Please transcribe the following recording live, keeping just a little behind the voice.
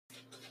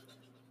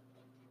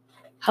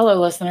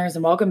Hello, listeners,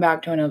 and welcome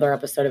back to another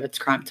episode of It's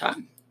Crime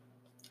Time.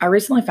 I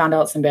recently found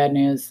out some bad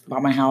news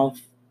about my health.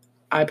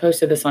 I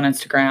posted this on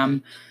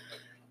Instagram.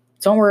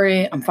 Don't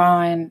worry, I'm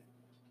fine.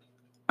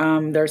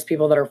 There's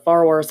people that are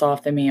far worse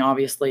off than me,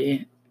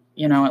 obviously.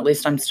 At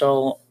least I'm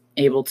still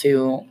able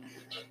to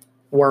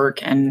work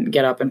and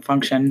get up and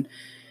function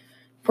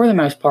for the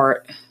most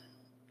part.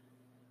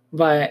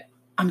 But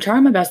I'm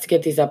trying my best to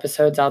get these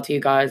episodes out to you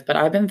guys, but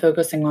I've been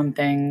focusing on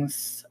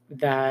things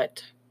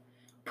that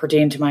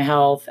pertain to my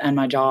health and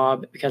my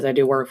job because I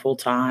do work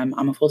full-time.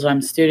 I'm a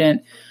full-time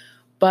student,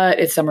 but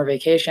it's summer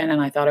vacation, and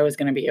I thought I was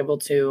going to be able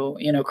to,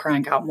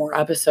 crank out more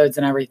episodes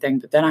and everything.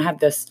 But then I had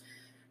this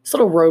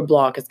little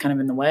roadblock that's kind of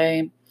in the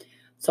way.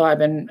 So I've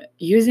been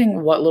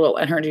using what little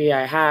energy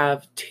I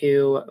have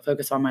to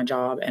focus on my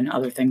job and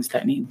other things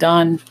that need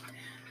done.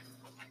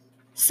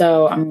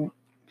 So I'm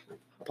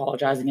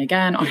apologizing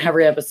again on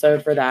every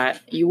episode for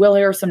that. You will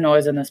hear some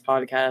noise in this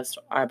podcast.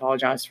 I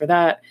apologize for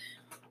that.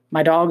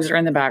 My dogs are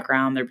in the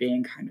background. They're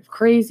being kind of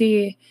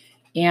crazy.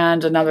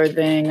 And another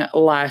thing,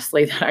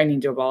 lastly, that I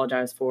need to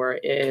apologize for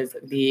is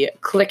the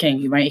clicking.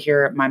 You might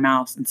hear my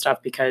mouse and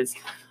stuff because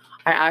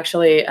I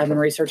actually have been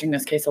researching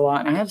this case a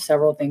lot, and I have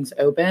several things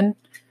open.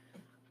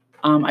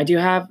 I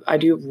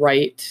do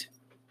write,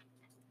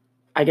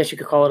 I guess you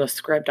could call it a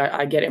script.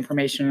 I get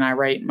information and I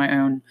write my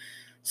own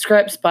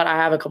scripts, but I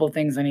have a couple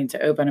things I need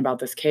to open about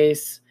this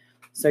case.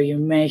 So you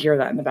may hear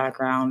that in the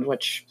background,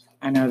 which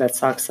I know that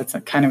sucks. That's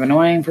kind of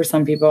annoying for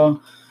some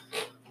people.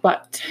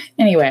 But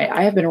anyway,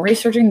 I have been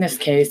researching this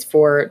case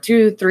for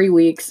 2-3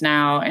 weeks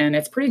now, and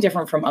it's pretty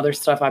different from other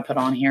stuff I put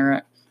on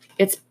here.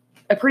 It's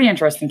a pretty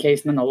interesting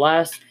case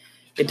nonetheless.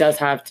 It does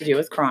have to do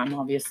with crime,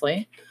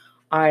 obviously.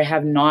 I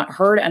have not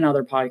heard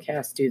another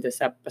podcast do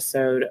this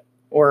episode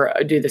or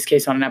do this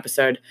case on an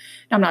episode.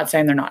 I'm not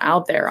saying they're not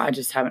out there. I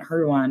just haven't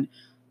heard one.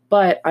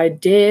 But I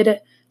did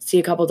see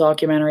a couple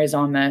documentaries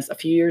on this a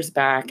few years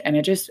back, and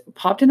it just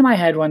popped into my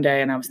head one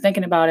day, and I was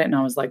thinking about it, and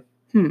I was like,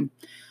 I'm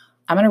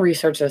going to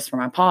research this for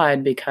my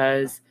pod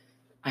because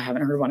I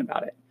haven't heard one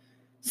about it.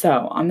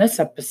 So on this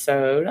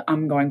episode,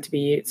 I'm going to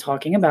be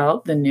talking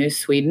about the New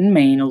Sweden,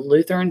 Maine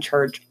Lutheran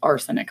Church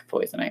arsenic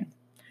poisoning.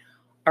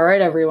 All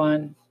right,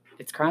 everyone,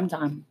 it's crime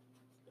time.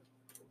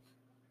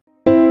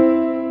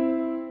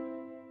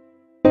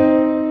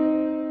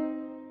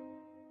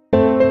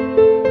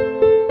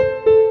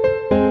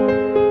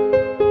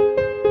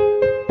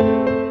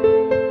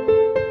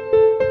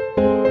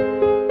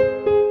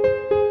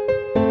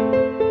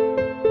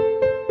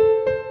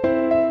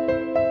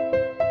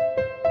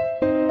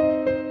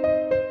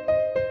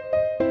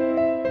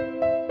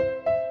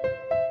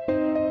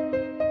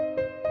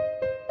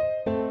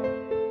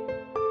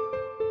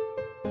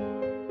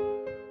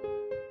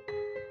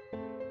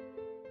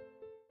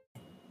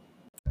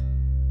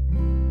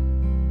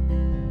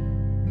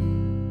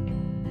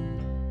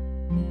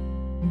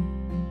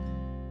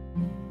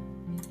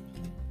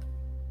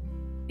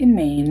 In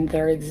Maine,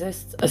 there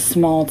exists a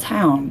small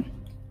town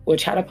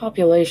which had a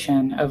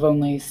population of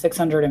only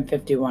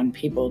 651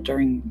 people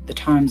during the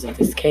times of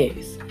this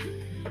case.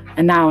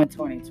 And now in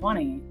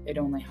 2020, it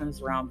only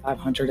has around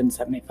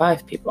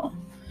 575 people.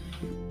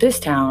 This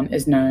town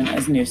is known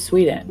as New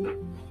Sweden,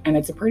 and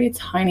it's a pretty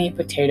tiny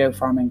potato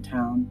farming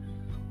town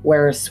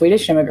where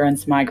Swedish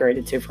immigrants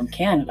migrated to from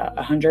Canada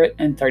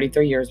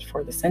 133 years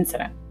before this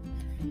incident.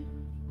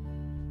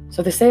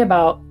 So they say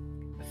about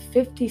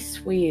 50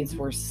 Swedes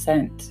were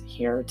sent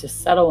here to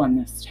settle in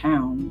this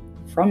town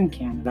from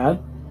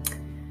Canada,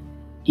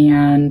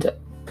 and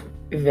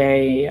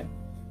they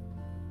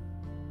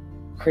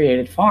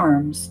created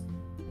farms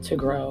to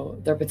grow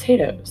their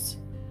potatoes.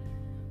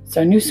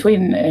 So New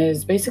Sweden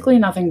is basically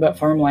nothing but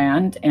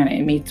farmland, and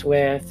it meets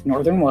with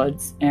northern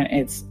woods, and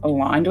it's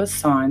aligned with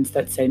signs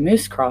that say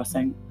moose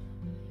crossing.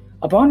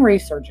 Upon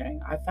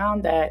researching, I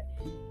found that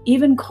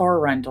even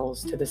car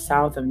rentals to the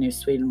south of New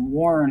Sweden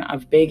warn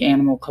of big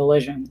animal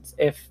collisions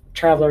if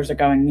travelers are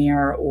going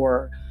near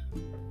or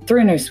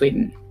through New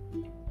Sweden.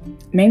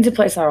 Maine's a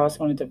place I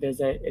also wanted to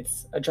visit.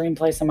 It's a dream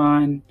place of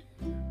mine.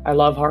 I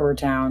love harbor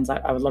towns.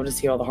 I would love to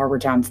see all the harbor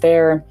towns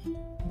there,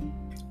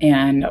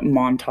 and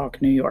Montauk,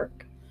 New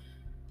York.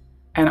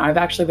 And I've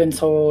actually been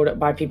told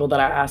by people that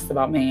I asked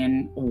about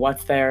Maine,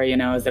 what's there,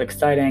 is it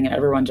exciting? And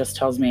everyone just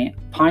tells me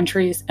pine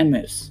trees and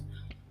moose.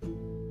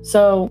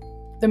 So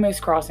the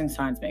moose crossing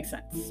signs make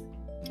sense.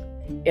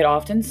 It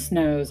often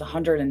snows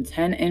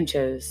 110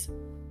 inches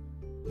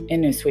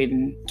in New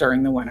Sweden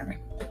during the winter.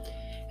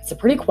 It's a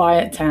pretty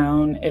quiet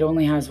town. It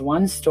only has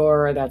one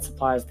store that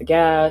supplies the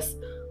gas,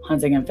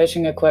 hunting and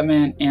fishing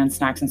equipment, and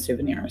snacks and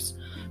souvenirs.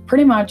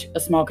 Pretty much a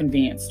small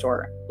convenience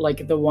store,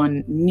 like the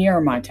one near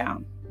my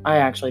town. I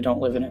actually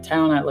don't live in a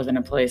town. I live in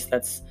a place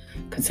that's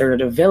considered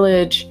a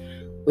village.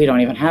 We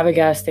don't even have a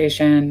gas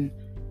station.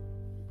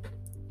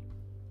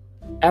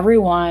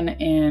 Everyone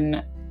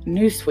in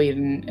New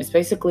Sweden is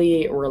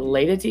basically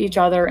related to each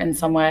other in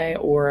some way,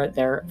 or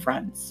they're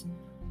friends.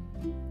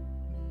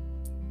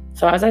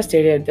 So as I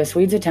stated, the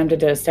Swedes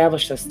attempted to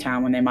establish this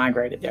town when they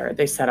migrated there.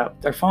 They set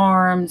up their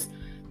farms,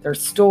 their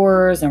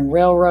stores and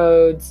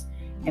railroads,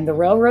 and the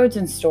railroads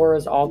and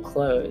stores all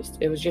closed.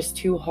 It was just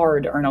too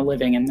hard to earn a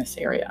living in this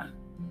area.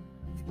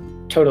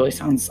 Totally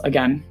sounds,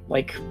 again,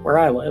 like where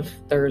I live.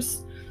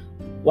 There's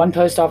one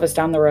post office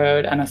down the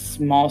road and a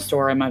small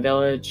store in my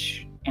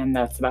village, and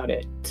that's about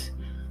it.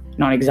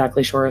 Not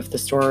exactly sure if the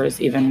store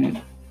is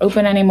even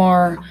open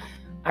anymore.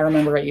 I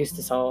remember it used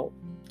to sell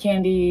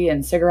candy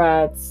and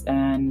cigarettes,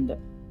 and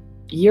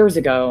years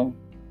ago,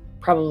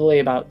 probably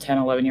about 10,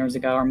 11 years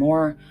ago or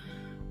more,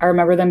 I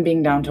remember them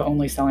being down to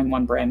only selling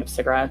one brand of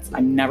cigarettes.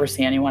 I never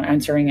see anyone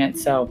entering it.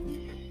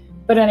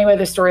 But anyway,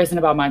 the story isn't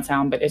about my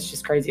town, but it's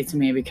just crazy to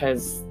me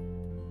because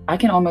I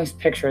can almost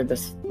picture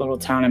this little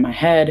town in my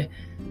head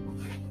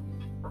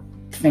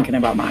thinking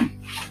about mine.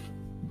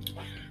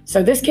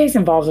 So this case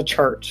involves a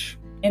church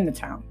in the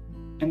town,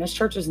 and this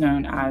church is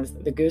known as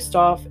the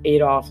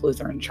Gustaf-Adolph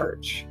Lutheran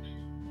Church.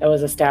 It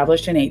was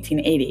established in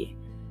 1880.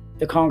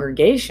 The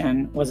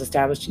congregation was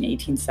established in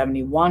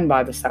 1871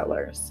 by the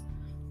settlers.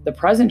 The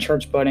present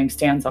church building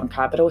stands on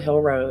Capitol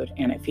Hill Road,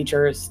 and it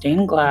features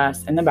stained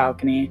glass in the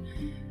balcony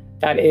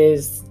that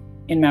is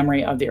in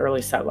memory of the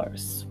early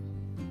settlers.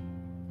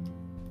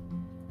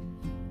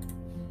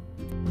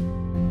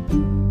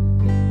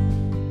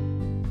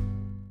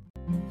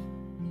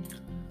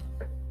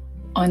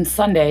 On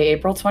Sunday,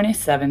 April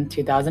 27,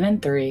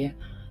 2003,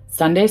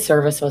 Sunday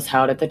service was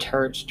held at the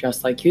church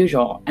just like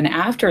usual, and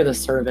after the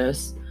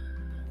service,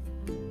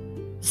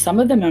 some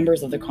of the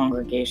members of the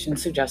congregation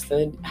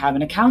suggested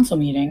having a council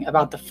meeting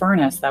about the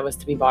furnace that was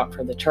to be bought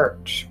for the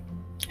church.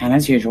 And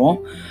as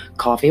usual,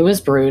 coffee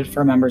was brewed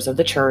for members of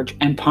the church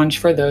and punch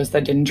for those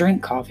that didn't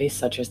drink coffee,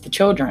 such as the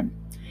children.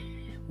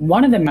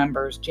 One of the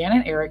members,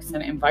 Janet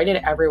Erickson,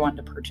 invited everyone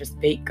to purchase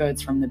baked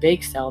goods from the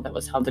bake sale that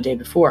was held the day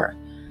before.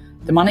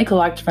 The money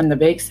collected from the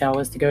bake sale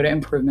was to go to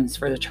improvements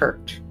for the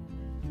church.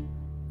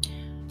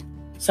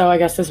 So I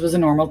guess this was a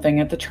normal thing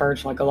at the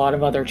church, like a lot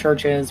of other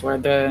churches, where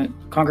the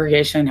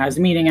congregation has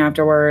a meeting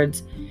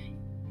afterwards,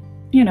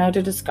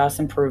 to discuss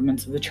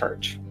improvements of the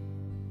church.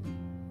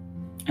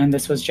 And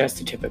this was just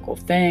a typical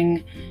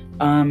thing.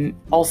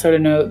 Also to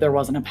note, there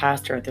wasn't a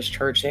pastor at this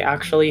church. They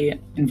actually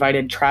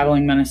invited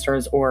traveling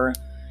ministers, or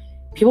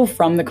people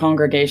from the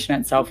congregation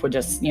itself would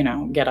just,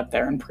 get up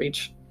there and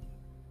preach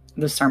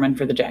the sermon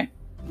for the day.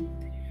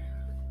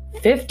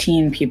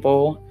 15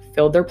 people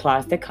filled their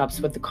plastic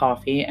cups with the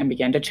coffee and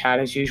began to chat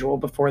as usual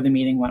before the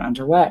meeting went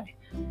underway.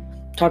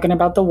 Talking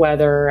about the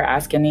weather,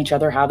 asking each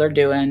other how they're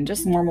doing,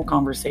 just normal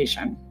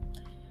conversation.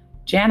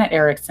 Janet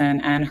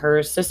Erickson and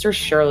her sister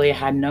Shirley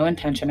had no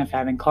intention of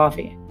having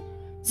coffee,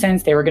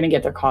 since they were going to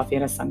get their coffee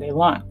at a Sunday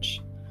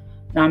lunch.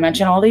 Now I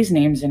mention all these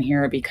names in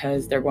here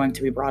because they're going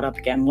to be brought up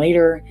again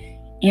later,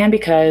 and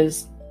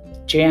because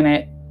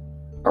Janet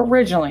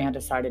originally had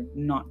decided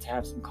not to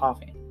have some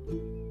coffee.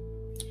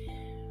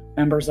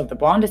 Members of the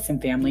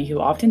Blondison family, who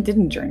often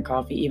didn't drink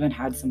coffee, even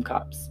had some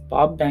cups.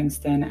 Bob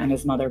Bankston and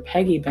his mother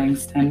Peggy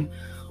Bankston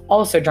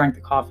also drank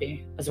the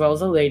coffee, as well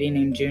as a lady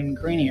named June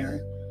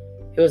Greenier,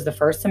 who was the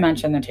first to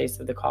mention the taste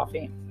of the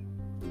coffee.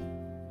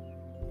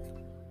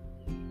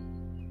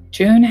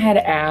 June had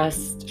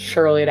asked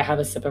Shirley to have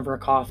a sip of her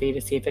coffee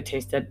to see if it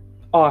tasted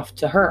off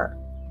to her.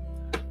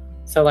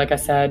 So like I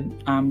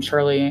said,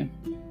 Shirley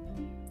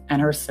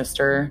and her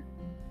sister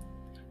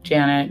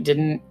Janet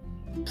didn't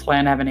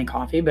plan to have any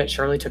coffee, but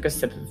Shirley took a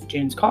sip of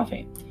June's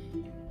coffee.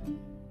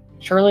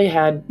 Shirley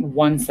had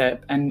one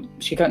sip and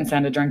she couldn't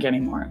stand to drink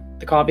anymore.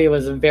 The coffee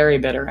was very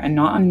bitter, and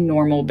not a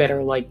normal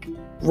bitter like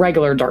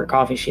regular dark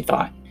coffee, she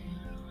thought.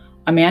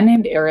 A man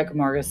named Eric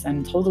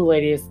Margison told the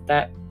ladies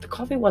that the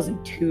coffee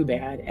wasn't too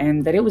bad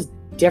and that it was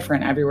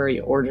different everywhere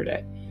you ordered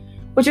it,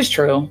 which is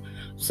true,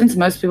 since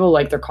most people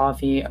like their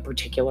coffee a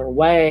particular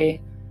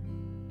way.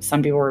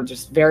 Some people are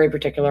just very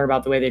particular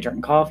about the way they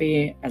drink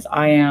coffee, as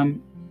I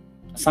am.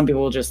 Some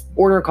people will just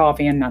order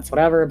coffee and that's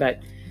whatever, but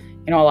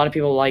a lot of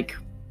people like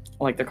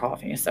their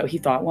coffee. So he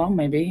thought, well,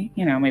 maybe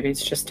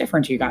it's just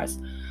different to you guys.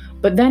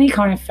 But then he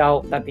kind of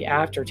felt that the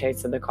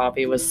aftertaste of the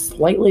coffee was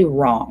slightly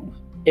wrong.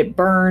 It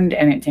burned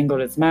and it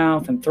tingled his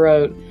mouth and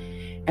throat,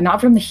 and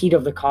not from the heat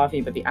of the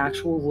coffee, but the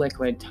actual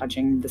liquid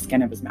touching the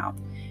skin of his mouth.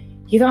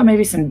 He thought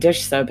maybe some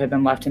dish soap had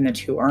been left in the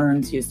 2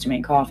 urns used to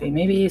make coffee.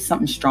 Maybe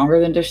something stronger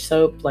than dish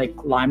soap,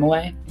 like Lime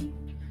Away.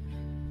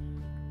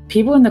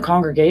 People in the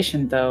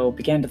congregation, though,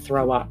 began to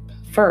throw up.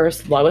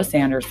 First, Lois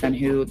Anderson,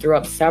 who threw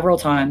up several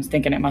times,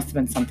 thinking it must have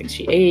been something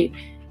she ate,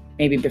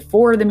 maybe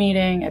before the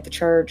meeting at the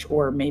church,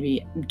 or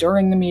maybe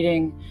during the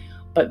meeting.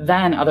 But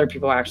then other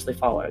people actually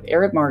followed.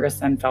 Eric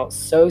Margison felt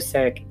so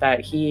sick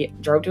that he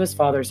drove to his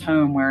father's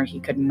home, where he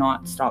could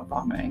not stop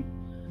vomiting.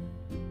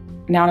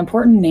 Now, an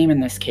important name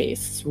in this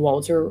case is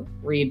Walter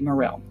Reed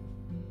Merrill.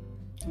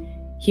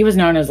 He was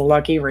known as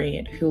Lucky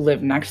Reed, who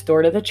lived next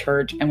door to the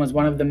church and was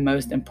one of the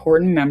most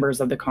important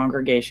members of the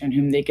congregation,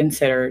 whom they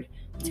considered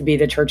to be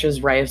the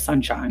church's ray of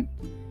sunshine.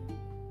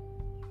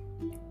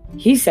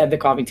 He said the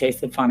coffee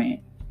tasted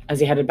funny as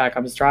he headed back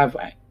up his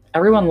driveway.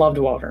 Everyone loved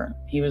Walter.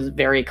 He was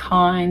very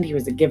kind. He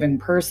was a giving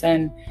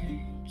person.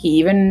 He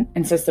even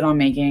insisted on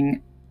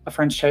making a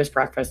French toast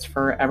breakfast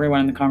for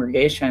everyone in the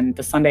congregation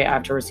the Sunday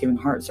after receiving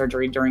heart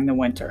surgery during the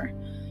winter,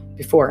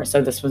 before.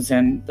 So this was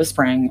in the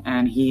spring,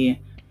 and he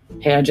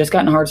had just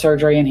gotten heart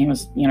surgery, and he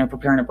was,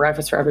 preparing a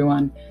breakfast for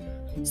everyone.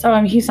 So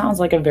he sounds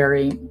like a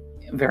very,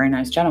 very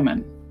nice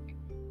gentleman.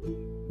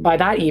 By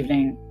that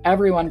evening,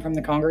 everyone from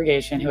the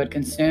congregation who had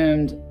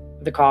consumed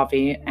the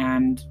coffee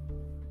and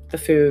the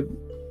food,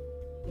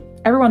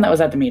 everyone that was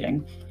at the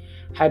meeting,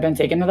 had been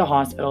taken to the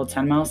hospital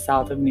 10 miles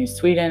south of New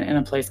Sweden in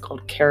a place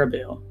called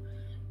Caribou.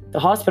 The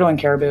hospital in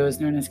Caribou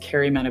is known as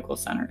Carey Medical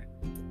Center.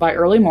 By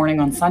early morning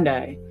on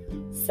Sunday,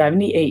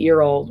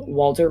 78-year-old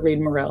Walter Reed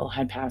Morrill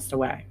had passed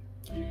away.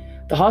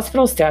 The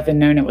hospital staff had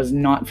known it was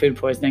not food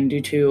poisoning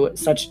due to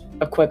such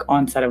a quick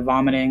onset of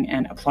vomiting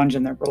and a plunge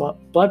in their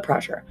blood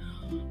pressure,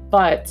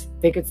 but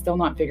they could still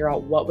not figure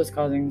out what was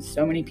causing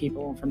so many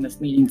people from this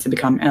meeting to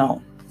become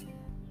ill.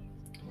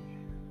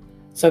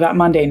 So that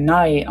Monday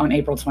night, on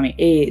April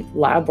 28th,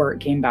 lab work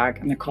came back,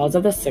 and the cause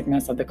of the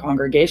sickness of the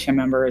congregation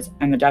members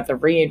and the death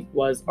of Reed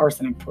was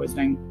arsenic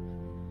poisoning.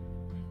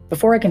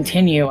 Before I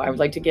continue, I would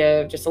like to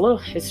give just a little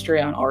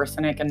history on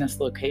arsenic in this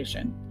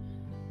location.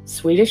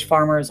 Swedish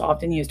farmers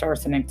often used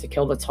arsenic to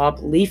kill the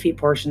top leafy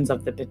portions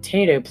of the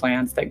potato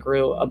plants that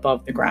grew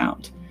above the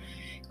ground.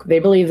 They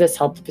believed this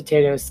helped the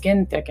potato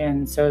skin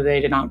thicken so they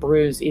did not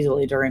bruise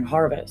easily during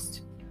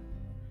harvest.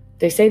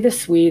 They say the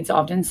Swedes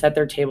often set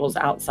their tables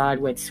outside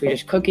with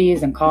Swedish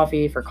cookies and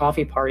coffee for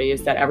coffee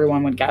parties that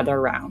everyone would gather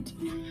around.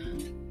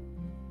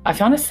 I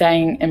found a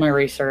saying in my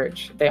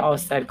research. They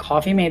always said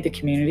coffee made the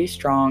community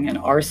strong and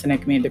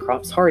arsenic made the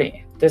crops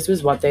hardy. This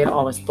was what they had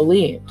always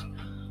believed.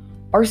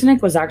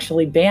 Arsenic was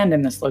actually banned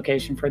in this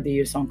location for the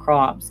use on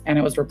crops, and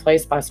it was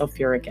replaced by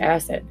sulfuric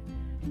acid.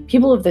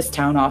 People of this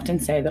town often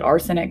say that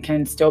arsenic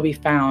can still be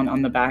found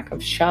on the back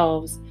of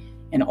shelves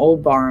in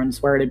old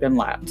barns where it had been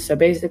left. So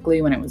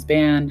basically, when it was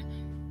banned,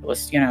 it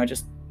was,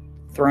 just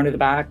thrown to the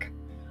back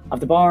of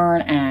the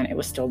barn, and it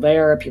was still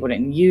there. People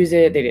didn't use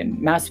it, they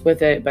didn't mess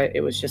with it, but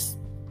it was just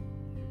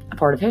a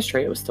part of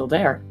history. It was still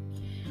there.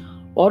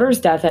 Walter's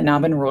death had now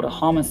been ruled a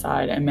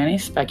homicide, and many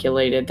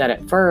speculated that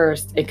at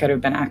first it could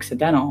have been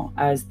accidental,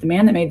 as the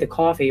man that made the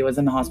coffee was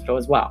in the hospital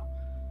as well.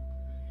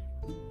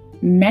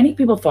 Many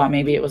people thought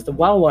maybe it was the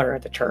well water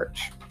at the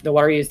church. The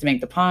water used to make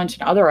the punch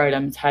and other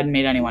items hadn't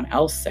made anyone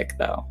else sick,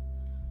 though.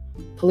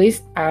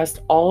 Police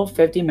asked all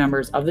 50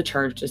 members of the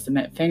church to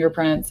submit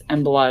fingerprints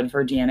and blood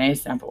for DNA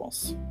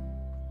samples.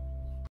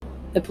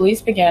 The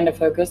police began to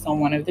focus on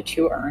one of the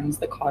two urns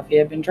the coffee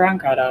had been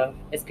drunk out of,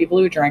 as people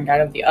who drank out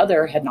of the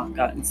other had not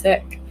gotten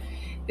sick.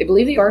 They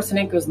believed the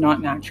arsenic was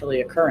not naturally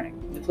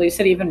occurring. The police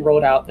had even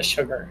ruled out the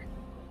sugar.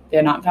 They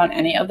had not found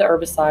any of the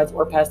herbicides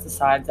or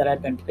pesticides that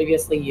had been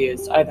previously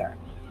used either.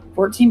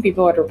 14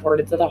 people had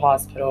reported to the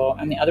hospital,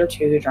 and the other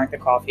two who drank the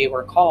coffee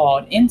were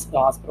called into the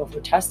hospital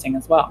for testing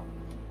as well.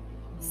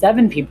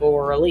 7 people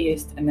were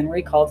released and then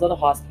recalled to the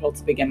hospital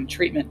to begin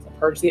treatment to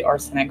purge the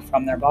arsenic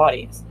from their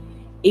bodies.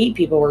 8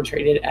 people were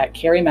treated at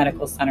Carey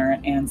Medical Center,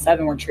 and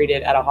 7 were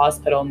treated at a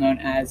hospital known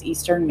as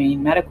Eastern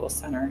Maine Medical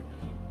Center,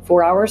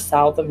 4 hours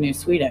south of New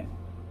Sweden.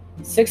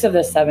 6 of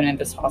the 7 in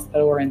this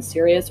hospital were in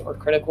serious or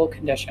critical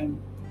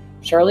condition.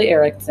 Shirley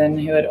Erickson,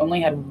 who had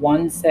only had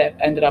 1 sip,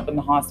 ended up in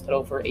the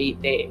hospital for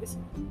 8 days.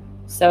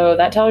 So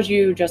that tells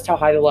you just how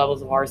high the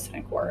levels of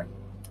arsenic were.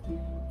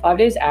 5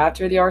 days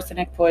after the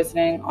arsenic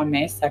poisoning, on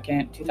May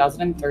 2nd,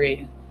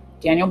 2003,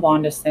 Daniel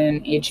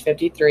Bondison, age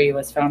 53,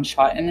 was found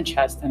shot in the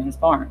chest in his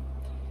barn.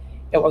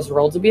 It was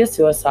ruled to be a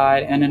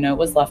suicide, and a note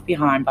was left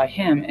behind by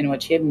him in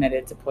which he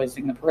admitted to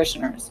poisoning the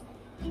parishioners.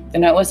 The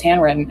note was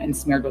handwritten and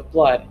smeared with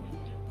blood.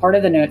 Part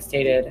of the note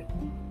stated,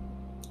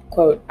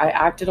 quote, I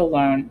acted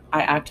alone.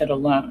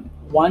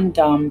 One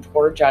dumb,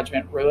 poor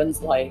judgment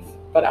ruins life,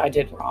 but I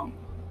did wrong.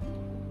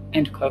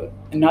 End quote.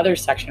 Another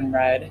section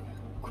read,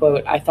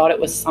 quote, I thought it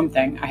was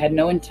something. I had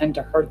no intent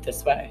to hurt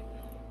this way.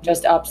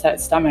 Just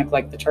upset stomach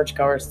like the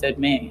churchgoers did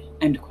me.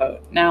 End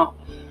quote. Now,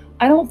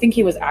 I don't think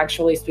he was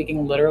actually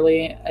speaking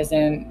literally, as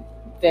in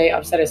they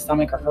upset his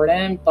stomach or hurt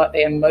him, but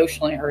they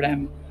emotionally hurt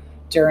him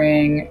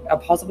during a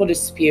possible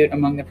dispute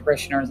among the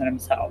parishioners and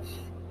himself.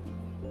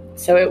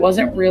 So it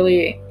wasn't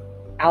really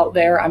out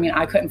there. I mean,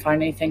 I couldn't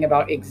find anything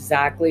about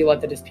exactly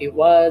what the dispute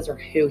was or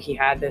who he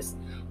had this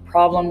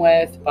problem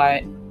with,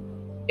 but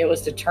it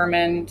was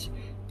determined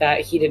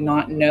that he did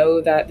not know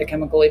that the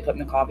chemical he put in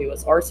the coffee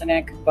was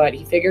arsenic, but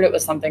he figured it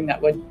was something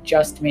that would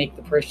just make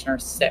the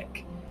parishioners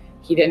sick.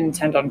 He didn't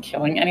intend on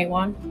killing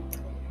anyone.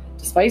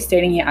 Despite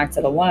stating he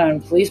acted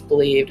alone, police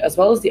believed, as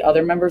well as the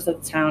other members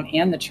of the town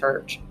and the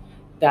church,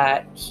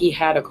 that he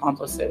had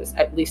accomplices,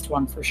 at least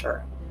one for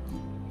sure.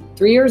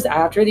 3 years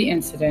after the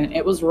incident,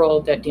 it was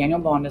ruled that Daniel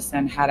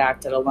Bondison had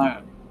acted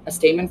alone. A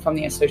statement from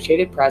the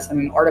Associated Press in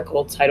an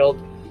article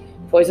titled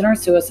Poison or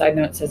Suicide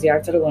Note Says He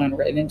Acted Alone,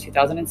 written in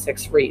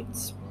 2006,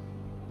 reads,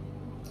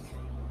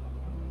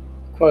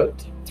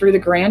 quote, through the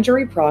grand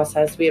jury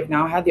process, we have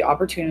now had the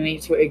opportunity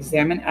to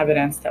examine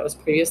evidence that was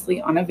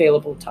previously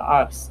unavailable to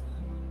us,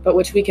 but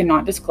which we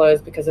cannot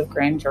disclose because of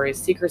grand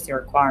jury's secrecy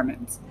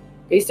requirements.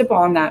 Based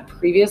upon that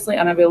previously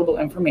unavailable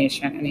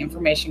information and the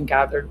information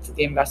gathered through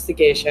the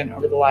investigation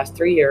over the last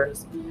 3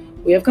 years,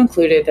 we have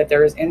concluded that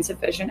there is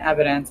insufficient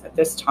evidence at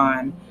this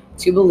time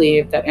to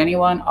believe that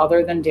anyone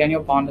other than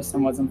Daniel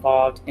Bondison was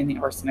involved in the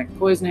arsenic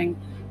poisoning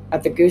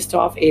at the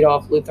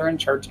Gustaf-Adolph Lutheran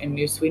Church in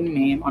New Sweden,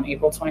 Maine on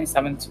April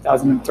 27,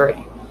 2003.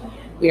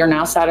 We are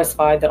now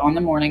satisfied that on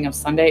the morning of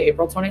Sunday,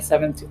 April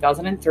 27,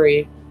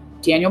 2003,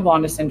 Daniel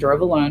Bondison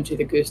drove alone to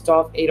the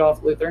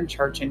Gustaf-Adolph Lutheran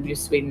Church in New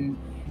Sweden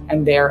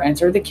and there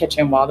entered the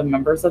kitchen while the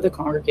members of the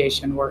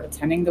congregation were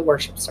attending the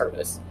worship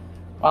service.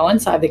 While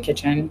inside the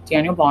kitchen,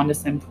 Daniel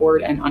Bondison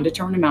poured an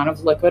undetermined amount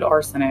of liquid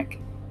arsenic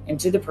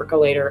into the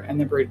percolator and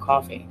the brewed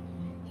coffee.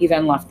 He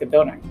then left the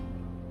building.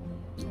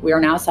 We are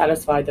now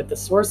satisfied that the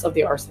source of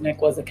the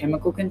arsenic was a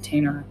chemical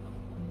container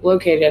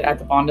located at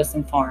the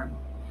Bondison farm.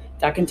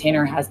 That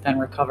container has been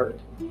recovered.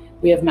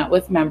 We have met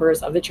with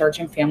members of the church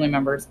and family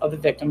members of the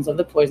victims of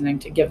the poisoning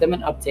to give them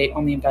an update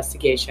on the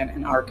investigation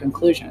and our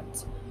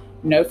conclusions.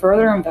 No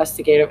further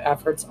investigative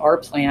efforts are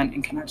planned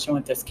in connection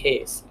with this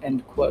case,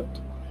 end quote.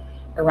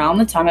 Around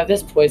the time of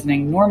this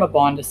poisoning, Norma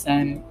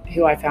Bondison,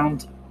 who I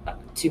found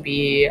to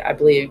be, I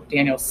believe,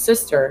 Daniel's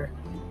sister,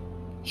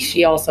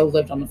 she also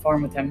lived on the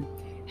farm with him,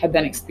 had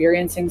been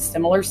experiencing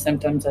similar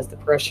symptoms as the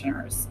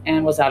parishioners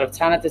and was out of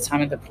town at the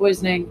time of the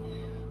poisoning,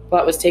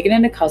 but was taken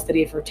into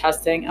custody for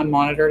testing and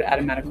monitored at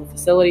a medical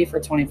facility for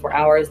 24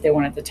 hours. They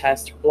wanted to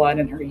test her blood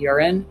and her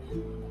urine,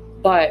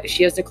 but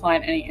she has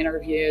declined any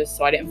interviews,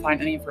 so I didn't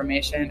find any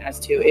information as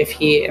to if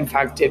he, in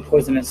fact, did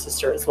poison his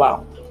sister as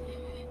well.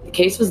 The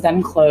case was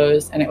then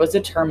closed, and it was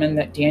determined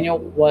that Daniel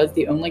was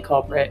the only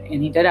culprit,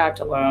 and he did act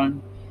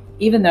alone,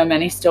 even though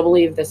many still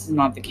believe this is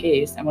not the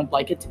case and would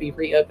like it to be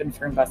reopened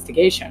for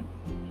investigation.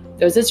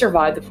 Those that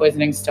survived the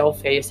poisoning still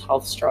face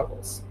health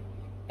struggles.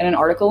 In an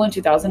article in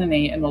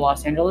 2008 in the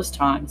Los Angeles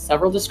Times,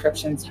 several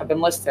descriptions have been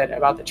listed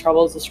about the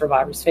troubles the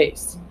survivors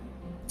face.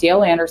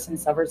 Dale Anderson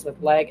suffers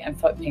with leg and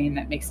foot pain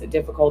that makes it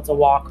difficult to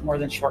walk more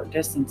than short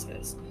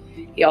distances.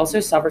 He also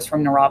suffers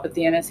from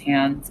neuropathy in his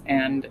hands,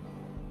 and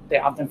they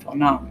often feel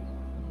numb.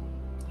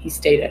 He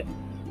stated,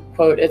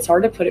 quote, "It's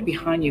hard to put it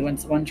behind you when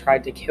someone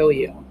tried to kill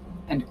you,"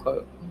 end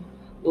quote.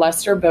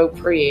 Lester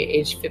Beaupre,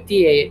 age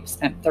 58,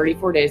 spent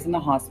 34 days in the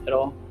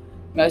hospital,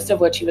 most of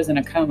which he was in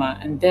a coma,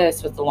 and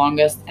this was the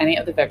longest any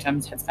of the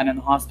victims had spent in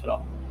the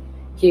hospital.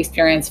 He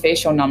experienced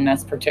facial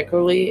numbness,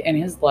 particularly in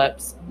his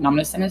lips,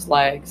 numbness in his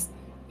legs,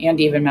 and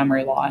even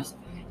memory loss.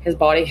 His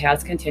body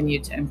has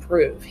continued to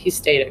improve. He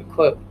stated,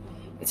 quote,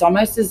 "It's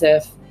almost as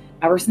if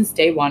ever since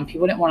day one,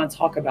 people didn't want to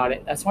talk about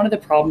it. That's one of the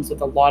problems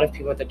with a lot of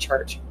people at the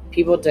church.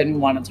 People didn't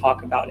want to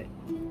talk about it,"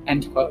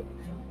 end quote.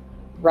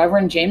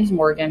 Reverend James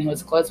Morgan, who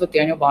was close with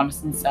Daniel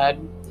Bondison, said,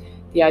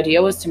 "The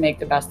idea was to make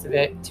the best of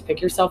it, to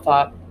pick yourself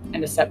up,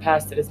 and to step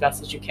past it as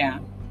best as you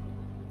can,"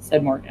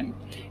 said Morgan,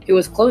 who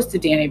was close to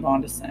Danny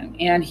Bondison,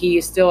 and he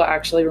still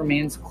actually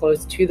remains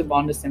close to the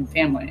Bondison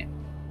family.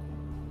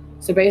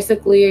 So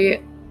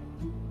basically,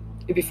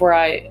 before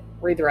I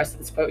read the rest of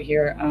this quote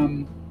here,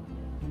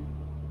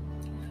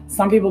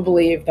 some people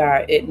believe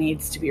that it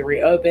needs to be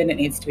reopened, it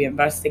needs to be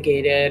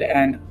investigated,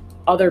 and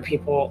other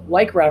people,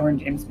 like Reverend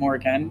James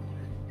Morgan,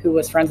 who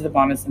was friends of the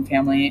Bondison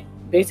family,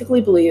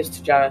 basically believes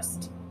to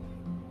just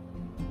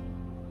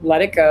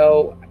let it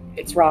go.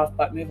 It's rough,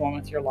 but move on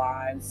with your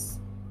lives.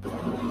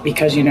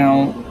 Because,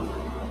 I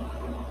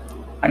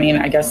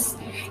guess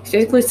he's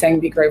basically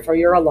saying be grateful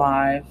you're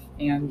alive,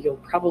 and you'll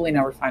probably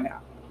never find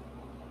out.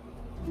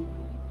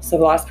 So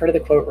the last part of the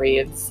quote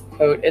reads,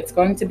 quote, "It's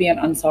going to be an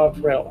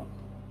unsolved riddle.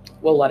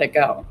 We'll let it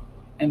go,"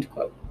 end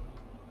quote.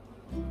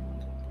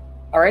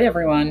 All right,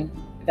 everyone.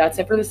 That's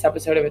it for this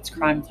episode of It's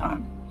Crime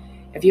Time.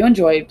 If you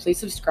enjoyed, please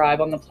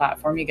subscribe on the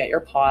platform you get your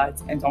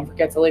pods, and don't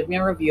forget to leave me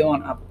a review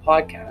on Apple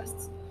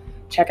Podcasts.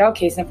 Check out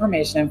case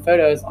information and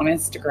photos on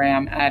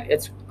Instagram at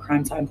It's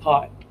Crime Time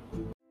Pod.